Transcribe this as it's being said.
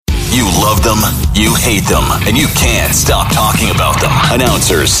love them, you hate them, and you can't stop talking about them.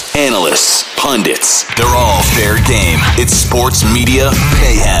 Announcers, analysts, pundits, they're all fair game. It's Sports Media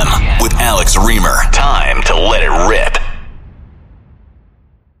Mayhem with Alex Reamer. Time to let it rip.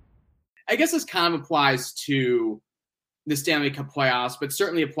 I guess this kind of applies to the Stanley Cup playoffs, but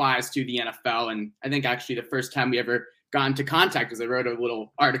certainly applies to the NFL. And I think actually the first time we ever got into contact was I wrote a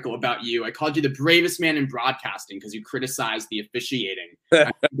little article about you. I called you the bravest man in broadcasting because you criticized the officiating in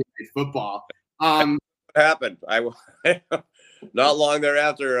football. What happened? Not long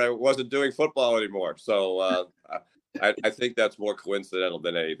thereafter, I wasn't doing football anymore. So I think that's more coincidental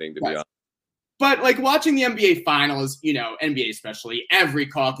than anything, to be honest. But like watching the NBA finals, NBA especially, every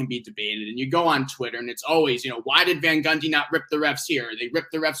call can be debated. And you go on Twitter and it's always, why did Van Gundy not rip the refs here? They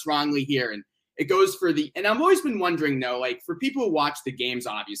ripped the refs wrongly here. And it goes and I've always been wondering though, like for people who watch the games,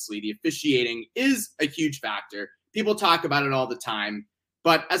 obviously the officiating is a huge factor. People talk about it all the time.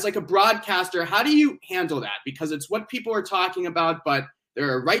 But as like a broadcaster, how do you handle that? Because it's what people are talking about, but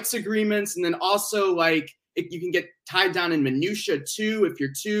there are rights agreements. And then also like you can get tied down in minutia too if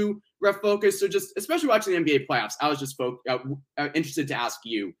you're too ref focused. So just especially watching the NBA playoffs, I was just interested to ask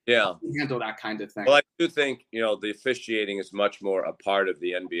you how you handle that kind of thing. Well, I do think, the officiating is much more a part of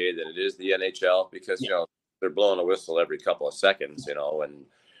the NBA than it is the NHL because, they're blowing a whistle every couple of seconds, and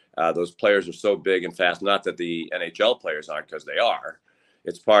those players are so big and fast. Not that the NHL players aren't, because they are.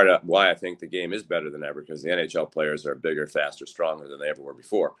 It's part of why I think the game is better than ever, because the NHL players are bigger, faster, stronger than they ever were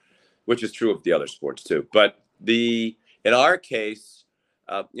before, which is true of the other sports too. But in our case,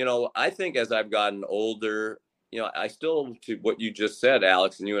 I think as I've gotten older, I still, to what you just said,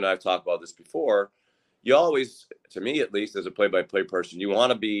 Alex, and you and I have talked about this before, you always, to me at least, as a play-by-play person, you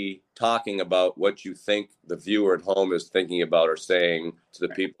want to be talking about what you think the viewer at home is thinking about or saying to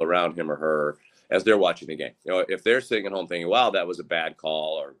the people around him or her as they're watching the game. If they're sitting at home thinking, wow, that was a bad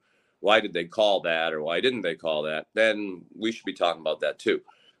call, or why did they call that, or why didn't they call that, then we should be talking about that too.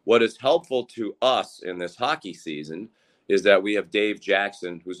 What is helpful to us in this hockey season is that we have Dave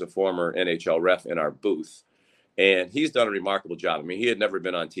Jackson, who's a former NHL ref, in our booth. And he's done a remarkable job. I mean, he had never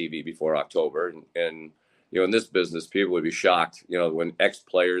been on TV before October. And in this business, people would be shocked, when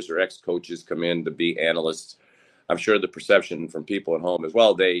ex-players or ex-coaches come in to be analysts. I'm sure the perception from people at home as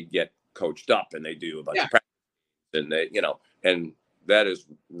well, they get coached up and they do a bunch of practice. And they, and that is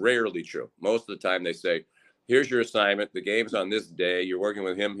rarely true. Most of the time they say, here's your assignment. The game's on this day. You're working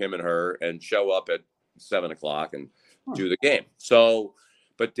with him and her, and show up at 7:00 and do the game. So,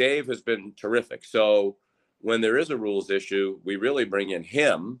 but Dave has been terrific. So when there is a rules issue, we really bring in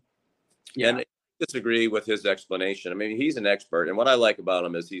him and I disagree with his explanation. I mean, he's an expert. And what I like about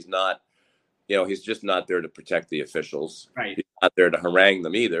him is he's not, he's just not there to protect the officials. Right. He's not there to harangue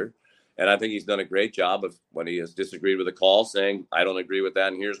them either. And I think he's done a great job of, when he has disagreed with a call, saying, I don't agree with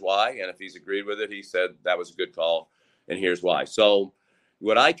that, and here's why. And if he's agreed with it, he said, that was a good call, and here's why. So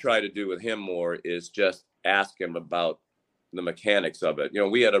what I try to do with him more is just ask him about the mechanics of it.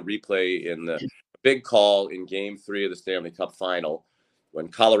 We had a replay in the big call in Game 3 of the Stanley Cup final when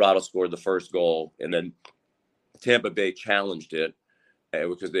Colorado scored the first goal, and then Tampa Bay challenged it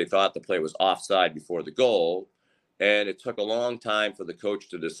because they thought the play was offside before the goal. And it took a long time for the coach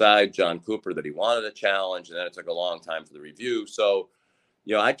to decide, John Cooper, that he wanted a challenge. And then it took a long time for the review. So,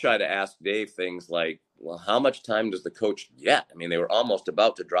 I try to ask Dave things like, well, how much time does the coach get? I mean, they were almost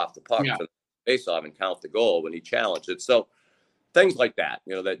about to drop the puck for the face-off and count the goal when he challenged it. So things like that,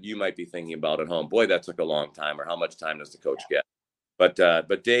 that you might be thinking about at home. Boy, that took a long time. Or how much time does the coach get?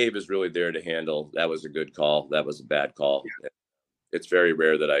 But Dave is really there to handle, that was a good call, that was a bad call. Yeah. It's very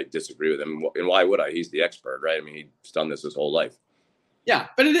rare that I disagree with him. And why would I? He's the expert, right? I mean, he's done this his whole life. Yeah,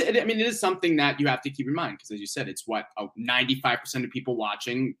 but it is something that you have to keep in mind because, as you said, it's 95% of people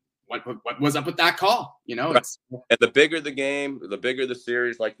watching. What was up with that call? Right. And the bigger the game, the bigger the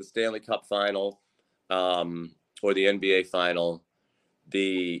series, like the Stanley Cup final or the NBA final,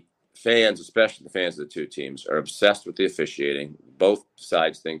 the fans, especially the fans of the two teams, are obsessed with the officiating. Both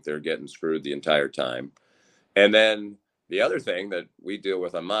sides think they're getting screwed the entire time. And then the other thing that we deal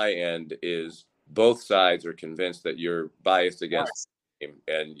with on my end is both sides are convinced that you're biased against the team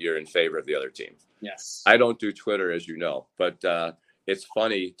and you're in favor of the other team. Yes. I don't do Twitter, as you know, but it's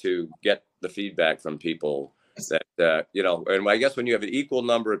funny to get the feedback from people that, and I guess when you have an equal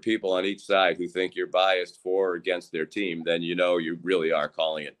number of people on each side who think you're biased for or against their team, then you really are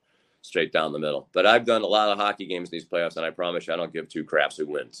calling it straight down the middle. But I've done a lot of hockey games in these playoffs, and I promise you I don't give two craps who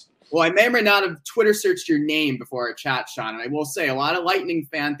wins. Well, I may or may not have Twitter searched your name before our chat, Sean. And I will say a lot of Lightning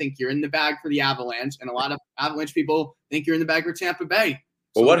fans think you're in the bag for the Avalanche, and a lot of Avalanche people think you're in the bag for Tampa Bay.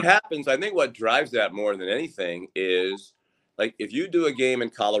 Well, what happens, I think what drives that more than anything is, like, if you do a game in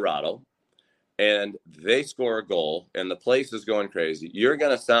Colorado and they score a goal and the place is going crazy, you're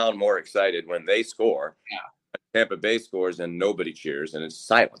going to sound more excited when they score. Yeah. Tampa Bay scores and nobody cheers and it's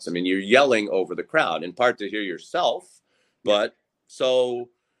silence. I mean, you're yelling over the crowd in part to hear yourself, but so,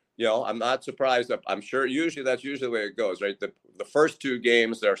 I'm not surprised. I'm sure that's usually the way it goes, right? The first two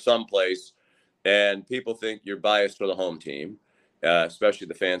games are someplace and people think you're biased for the home team, especially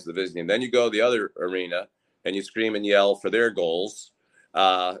the fans of the visiting. Then you go to the other arena and you scream and yell for their goals.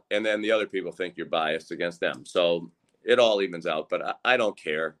 And then the other people think you're biased against them. So it all evens out, but I don't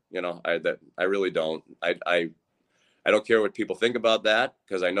care. I really don't. I don't care what people think about that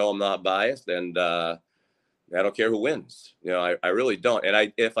because I know I'm not biased, and I don't care who wins. I really don't.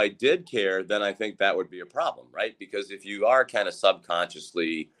 And if I did care, then I think that would be a problem, right? Because if you are kind of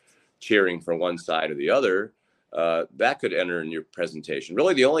subconsciously cheering for one side or the other, that could enter in your presentation.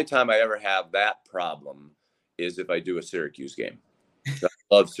 Really, the only time I ever have that problem is if I do a Syracuse game. I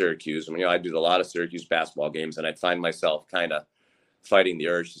love Syracuse. I do a lot of Syracuse basketball games, and I'd find myself kind of fighting the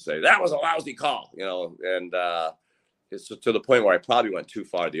urge to say, that was a lousy call, and it's to the point where I probably went too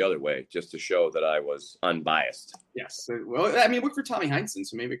far the other way just to show that I was unbiased. Yes. Well, I mean, it worked for Tommy Heinsohn,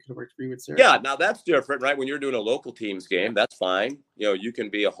 so maybe it could have worked for you with Syracuse. Yeah, now that's different, right? When you're doing a local team's game, that's fine. You can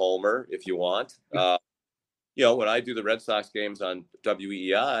be a homer if you want. When I do the Red Sox games on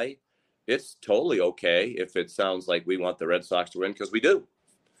WEI, it's totally okay if it sounds like we want the Red Sox to win because we do.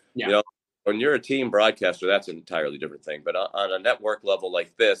 Yeah. When you're a team broadcaster, that's an entirely different thing. But on a network level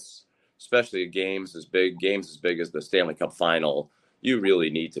like this, especially games as big as the Stanley Cup final, you really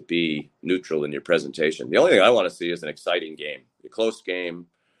need to be neutral in your presentation. The only thing I want to see is an exciting game, a close game.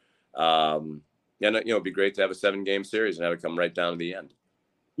 And, it'd be great to have a 7-game series and have it come right down to the end.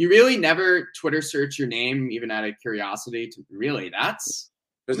 You really never Twitter search your name, even out of curiosity? That's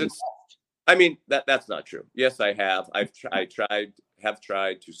because that's not true. Yes, I have. I've tried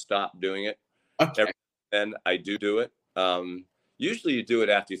to stop doing it. Okay. And I do it. Usually you do it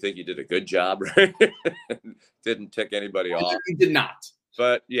after you think you did a good job, right? Didn't tick anybody off. You did not.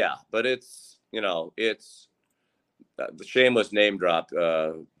 But it's the shameless name drop.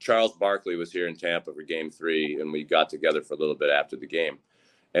 Charles Barkley was here in Tampa for Game 3, and we got together for a little bit after the game.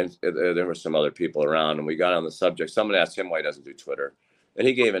 And there were some other people around, and we got on the subject. Someone asked him why he doesn't do Twitter. And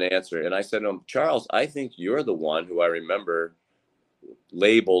he gave an answer. And I said to him, Charles, I think you're the one who I remember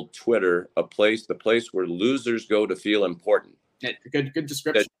labeled Twitter the place where losers go to feel important. Good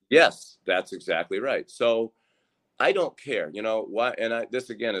description. Yes, that's exactly right. So I don't care, why. And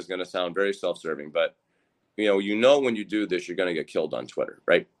this again is going to sound very self-serving, but when you do this, you're going to get killed on Twitter,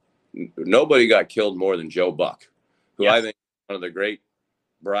 right? Nobody got killed more than Joe Buck, who I think is one of the great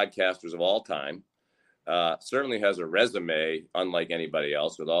broadcasters of all time. Certainly has a resume unlike anybody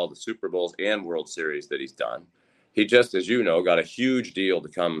else with all the Super Bowls and World Series that he's done. He just, as you know, got a huge deal to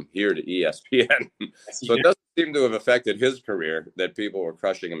come here to ESPN. So it doesn't seem to have affected his career that people were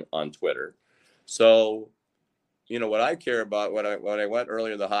crushing him on Twitter. So, what I care about when I went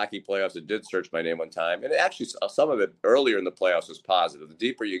earlier in the hockey playoffs, it did search my name one time. And actually, some of it earlier in the playoffs was positive. The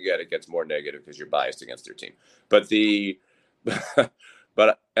deeper you get, it gets more negative because you're biased against their team. But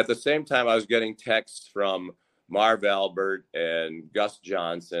but at the same time, I was getting texts from Marv Albert and Gus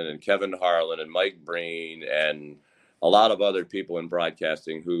Johnson and Kevin Harlan and Mike Breen and a lot of other people in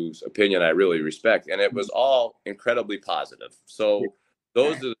broadcasting whose opinion I really respect. And it was all incredibly positive. So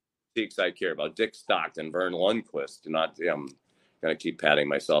those are the critiques I care about. Dick Stockton, Vern Lundquist. I'm going to keep patting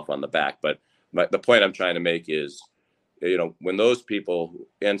myself on the back. But the point I'm trying to make is, when those people,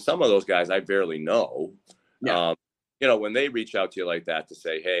 and some of those guys I barely know, when they reach out to you like that to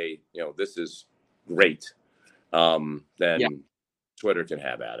say, hey, this is great, then Twitter can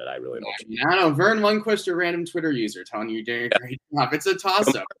have at it. I really don't. I don't know. Vern Lundquist, a random Twitter user, telling you you're doing a great job. It's a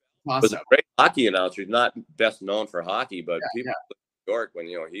toss-up. Was a great hockey announcer. He's not best known for hockey, but people in New York, when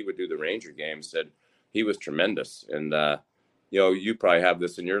he would do the Ranger games, said he was tremendous. And you probably have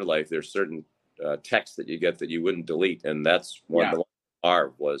this in your life. There's certain texts that you get that you wouldn't delete, and that's one of the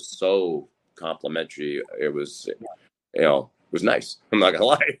ones was so complimentary. It was, it was nice. I'm not gonna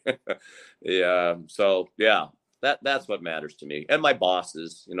lie. So that's what matters to me. And my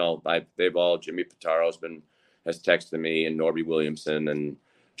bosses, they've all, Jimmy Pitaro's has texted me, and Norby Williamson and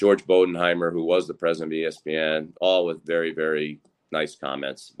George Bodenheimer, who was the president of ESPN, all with very, very nice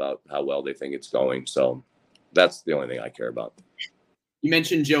comments about how well they think it's going. So that's the only thing I care about. You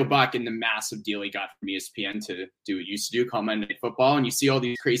mentioned Joe Buck and the massive deal he got from ESPN to do what he used to do, call Monday Night Football, and you see all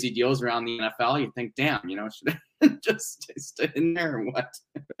these crazy deals around the NFL. You think, damn, should I just stay in there or what?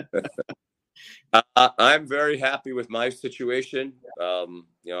 I'm very happy with my situation.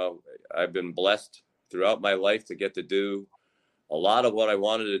 I've been blessed throughout my life to get to do a lot of what I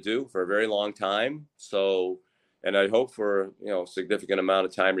wanted to do for a very long time. So, and I hope for, a significant amount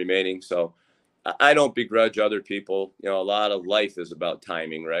of time remaining. So I don't begrudge other people. A lot of life is about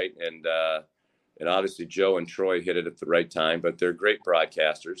timing, right? And obviously Joe and Troy hit it at the right time, but they're great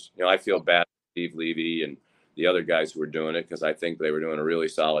broadcasters. I feel bad for Steve Levy and the other guys who were doing it, because I think they were doing a really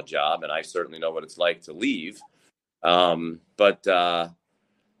solid job, and I certainly know what it's like to leave. But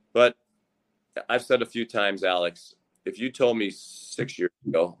I've said a few times, Alex, if you told me 6 years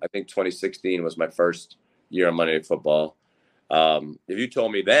ago, I think 2016 was my first year on Monday Night Football. If you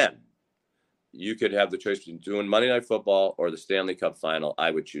told me then you could have the choice between doing Monday Night Football or the Stanley Cup final,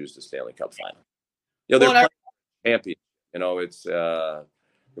 I would choose the Stanley Cup final. They're playing champion. It's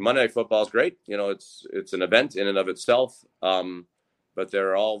Monday Night Football is great. It's an event in and of itself. But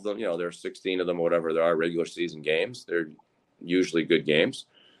they're all there are 16 of them, or whatever there are, regular season games. They're usually good games.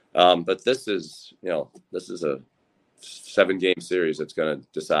 But this is a 7-game series that's going to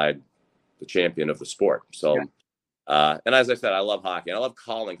decide the champion of the sport. So, and as I said, I love hockey. And I love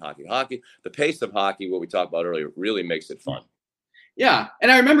calling hockey. Hockey, the pace of hockey, what we talked about earlier, really makes it fun. Yeah. And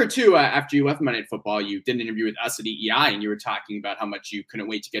I remember, too, after you left Monday Night Football, you did an interview with us at EEI, and you were talking about how much you couldn't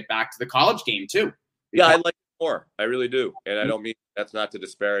wait to get back to the college game, too. Yeah, I like it more. I really do. And I don't mean that's not to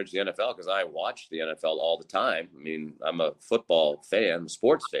disparage the NFL, because I watch the NFL all the time. I mean, I'm a football fan,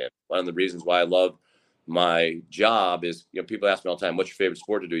 sports fan. One of the reasons why I love my job is, people ask me all the time, what's your favorite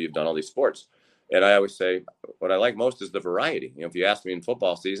sport to do? You've done all these sports. And I always say, what I like most is the variety. If you ask me in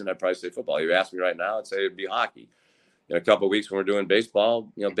football season, I'd probably say football. If you ask me right now, I'd say it'd be hockey. In a couple of weeks when we're doing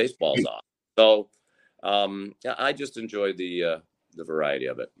baseball, baseball's off. So I just enjoy the variety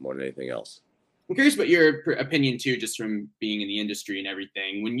of it more than anything else. I'm curious about your opinion, too, just from being in the industry and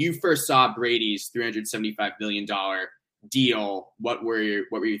everything. When you first saw Brady's $375 million deal, what were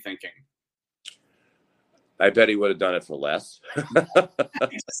you thinking? I bet he would have done it for less. I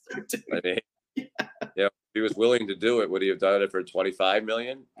mean, if he was willing to do it, would he have done it for $25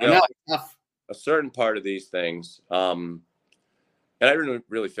 million? A certain part of these things, and I didn't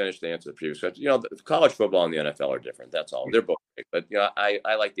really finish the answer to the previous question. College football and the NFL are different. That's all. They're both great. But,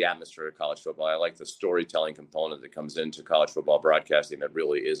 I like the atmosphere of college football. I like the storytelling component that comes into college football broadcasting that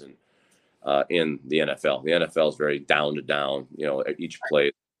really isn't in the NFL. The NFL is very down to down, each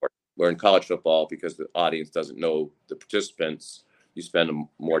play. Where in college football, because the audience doesn't know the participants, you spend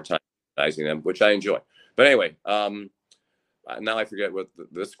more time analyzing them, which I enjoy. But anyway, now I forget what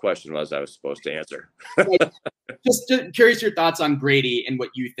this question was I was supposed to answer. Just curious your thoughts on Brady and what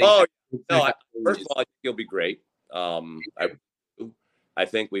you think. First of all, I think he'll be great. I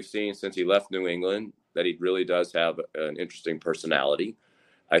think we've seen since he left New England that he really does have an interesting personality.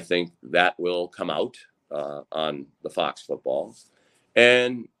 I think that will come out on the Fox football.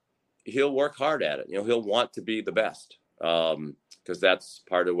 And he'll work hard at it. He'll want to be the best because that's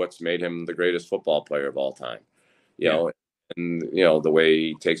part of what's made him the greatest football player of all time. And the way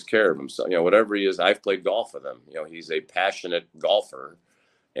he takes care of himself. Whatever he is. I've played golf with him. He's a passionate golfer,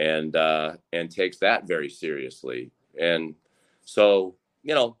 and takes that very seriously. And so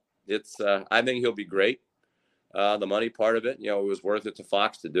it's. I think he'll be great. The money part of it, it was worth it to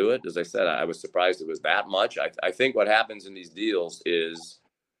Fox to do it. As I said, I was surprised it was that much. I think what happens in these deals is,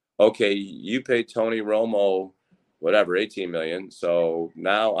 okay, you pay Tony Romo, whatever, $18 million. So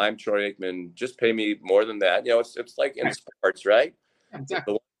now I'm Troy Aikman. Just pay me more than that. It's like in sports, right?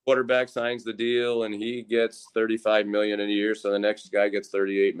 Exactly. The quarterback signs the deal and he gets $35 million a year. So the next guy gets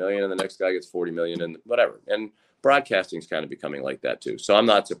 $38 million and the next guy gets $40 million and whatever. And broadcasting is kind of becoming like that too. So I'm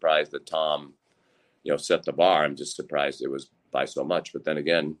not surprised that Tom, set the bar. I'm just surprised it was by so much. But then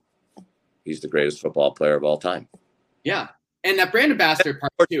again, he's the greatest football player of all time. Yeah. And that brand ambassador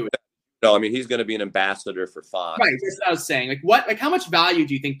part too. No, I mean, he's going to be an ambassador for Fox. Right. That's what I was saying. How much value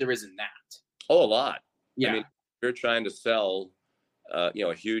do you think there is in that? Oh, a lot. Yeah. I mean, you're trying to sell, a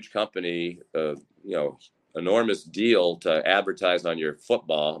huge company, enormous deal to advertise on your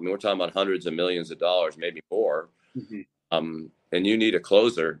football. I mean, we're talking about hundreds of millions of dollars, maybe more. Mm-hmm. And you need a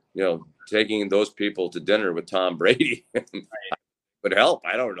closer, taking those people to dinner with Tom Brady would help.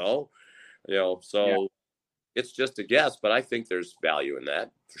 I don't know, It's just a guess, but I think there's value in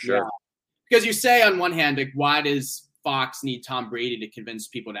that for sure. Yeah. Because you say on one hand, why does Fox need Tom Brady to convince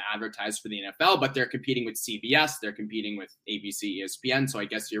people to advertise for the NFL? But they're competing with CBS, they're competing with ABC, ESPN. So I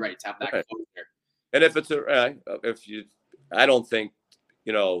guess you're right to have that closer. And if it's I don't think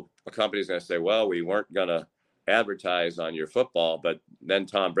a company's going to say, well, we weren't going to advertise on your football, but then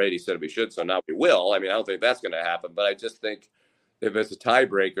Tom Brady said we should, so now we will. I mean, I don't think that's going to happen, but I just think if it's a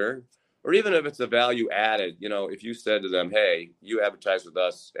tiebreaker. Or even if it's a value added, if you said to them, hey, you advertise with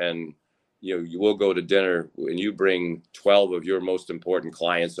us and you will go to dinner and you bring 12 of your most important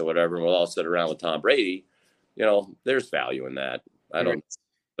clients or whatever, and we'll all sit around with Tom Brady, there's value in that. I don't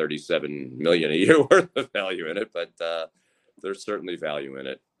 37 million a year worth of value in it, but there's certainly value in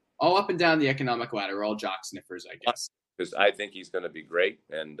it. All up and down the economic ladder. We're all jock sniffers, I guess. Because I think he's going to be great,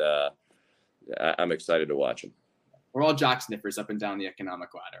 and I'm excited to watch him. We're all jock sniffers up and down the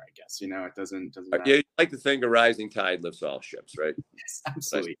economic ladder, I guess. It doesn't matter. Yeah, you like to think a rising tide lifts all ships, right? Yes,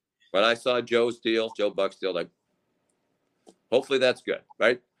 absolutely. When I saw Joe Buck's deal, like, hopefully that's good,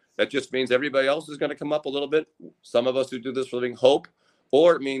 right? That just means everybody else is going to come up a little bit. Some of us who do this for a living hope,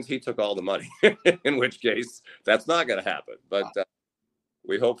 or it means he took all the money, in which case that's not going to happen. But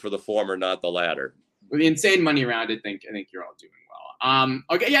we hope for the former, not the latter. With the insane money around, I think you're all doing well.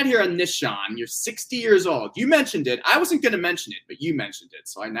 I'll get you out here on this, Sean. You're 60 years old. You mentioned it. I wasn't going to mention it, but you mentioned it.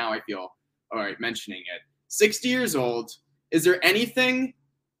 So now I feel all right mentioning it. 60 years old. Is there anything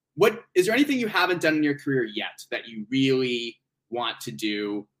you haven't done in your career yet that you really want to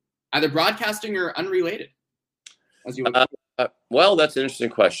do, either broadcasting or unrelated? As you well, that's an interesting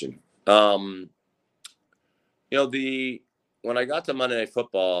question. When I got to Monday Night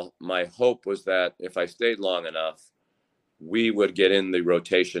Football, my hope was that if I stayed long enough, we would get in the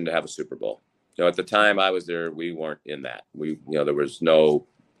rotation to have a Super Bowl. At the time I was there, we weren't in that. There was no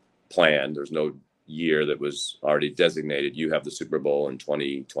plan. There's no year that was already designated. You have the Super Bowl in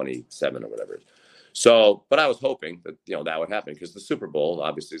 2027 or whatever. So, but I was hoping that, that would happen, because the Super Bowl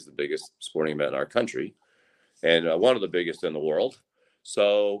obviously is the biggest sporting event in our country and one of the biggest in the world.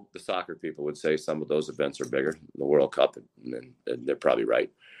 So the soccer people would say some of those events are bigger than the World Cup, and they're probably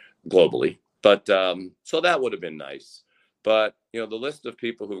right globally. But so that would have been nice. But, the list of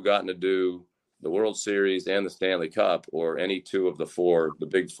people who've gotten to do the World Series and the Stanley Cup, or any two of the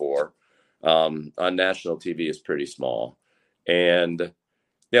big four, on national TV is pretty small. And,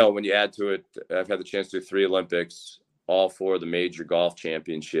 when you add to it, I've had the chance to do 3 Olympics, all 4 of the major golf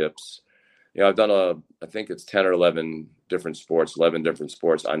championships. I've done I think it's 10 or 11 different sports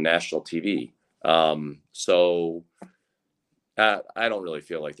on national TV. So I don't really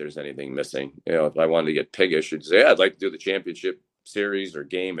feel like there's anything missing. If I wanted to get piggish, I'd say, I'd like to do the championship series or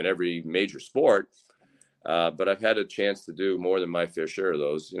game in every major sport. But I've had a chance to do more than my fair share of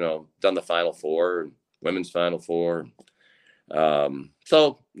those, done the Final Four, women's Final Four.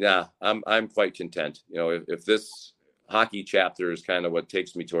 So yeah, I'm quite content. If this hockey chapter is kind of what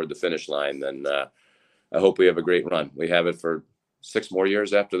takes me toward the finish line, then I hope we have a great run. We have it for 6 more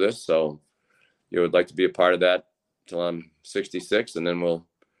years after this. So you would like to be a part of that till I'm 66, and then we'll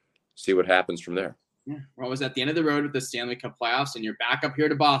see what happens from there. Yeah. Well, I was at the end of the road with the Stanley Cup playoffs, and you're back up here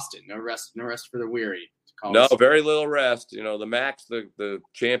to Boston. No rest for the weary. No, very little rest. The max, the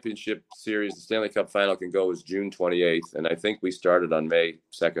championship series, the Stanley Cup final can go is June 28th. And I think we started on May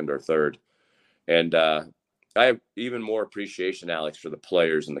 2nd or 3rd. And I have even more appreciation, Alex, for the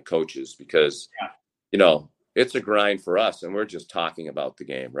players and the coaches, because, it's a grind for us, and we're just talking about the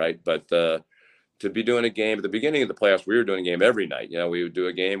game, right? But to be doing a game at the beginning of the playoffs, we were doing a game every night. We would do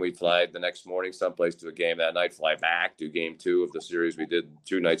a game, we'd fly the next morning someplace, do a game that night, fly back, do game 2 of the series we did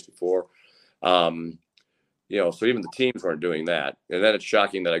 2 nights before. So even the teams weren't doing that. And then it's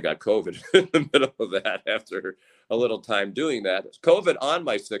shocking that I got COVID in the middle of that after a little time doing that. It's COVID on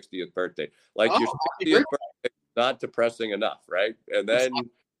my 60th birthday. Like your 60th birthday, not depressing enough, right? And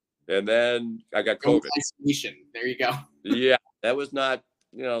then I got COVID. Isolation. There you go. Yeah, that was not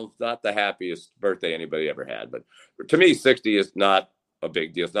the happiest birthday anybody ever had. But to me, 60 is not a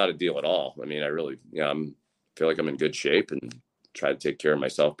big deal. It's not a deal at all. I mean, I really, feel like I'm in good shape and try to take care of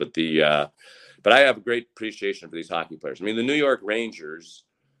myself. But I have a great appreciation for these hockey players. I mean, the New York Rangers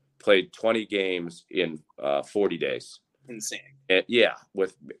played 20 games in 40 days. Insane. And, yeah,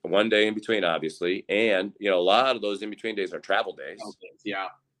 with 1 day in between, obviously. And, a lot of those in-between days are travel days. Yeah.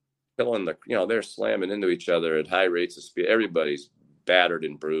 Killing they're slamming into each other at high rates of speed. Everybody's battered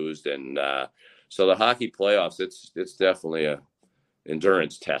and bruised. And so the hockey playoffs, it's definitely a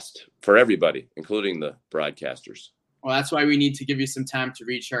endurance test for everybody, including the broadcasters. Well, that's why we need to give you some time to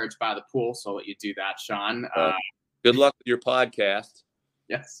recharge by the pool. So I'll let you do that, Sean. Good luck with your podcast.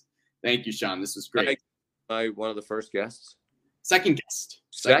 Yes. Thank you, Sean. This was great. One of the first guests? Second guest.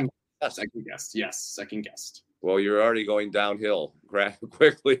 Second guest. Yes, second guest. Well, you're already going downhill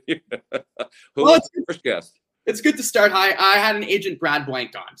quickly. Who was the first guest? It's good to start high. I had an agent, Brad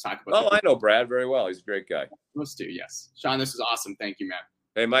Blank, on to talk about I know Brad very well. He's a great guy. Supposed to, yes. Sean, this is awesome. Thank you, man.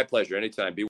 Hey, my pleasure. Anytime. Be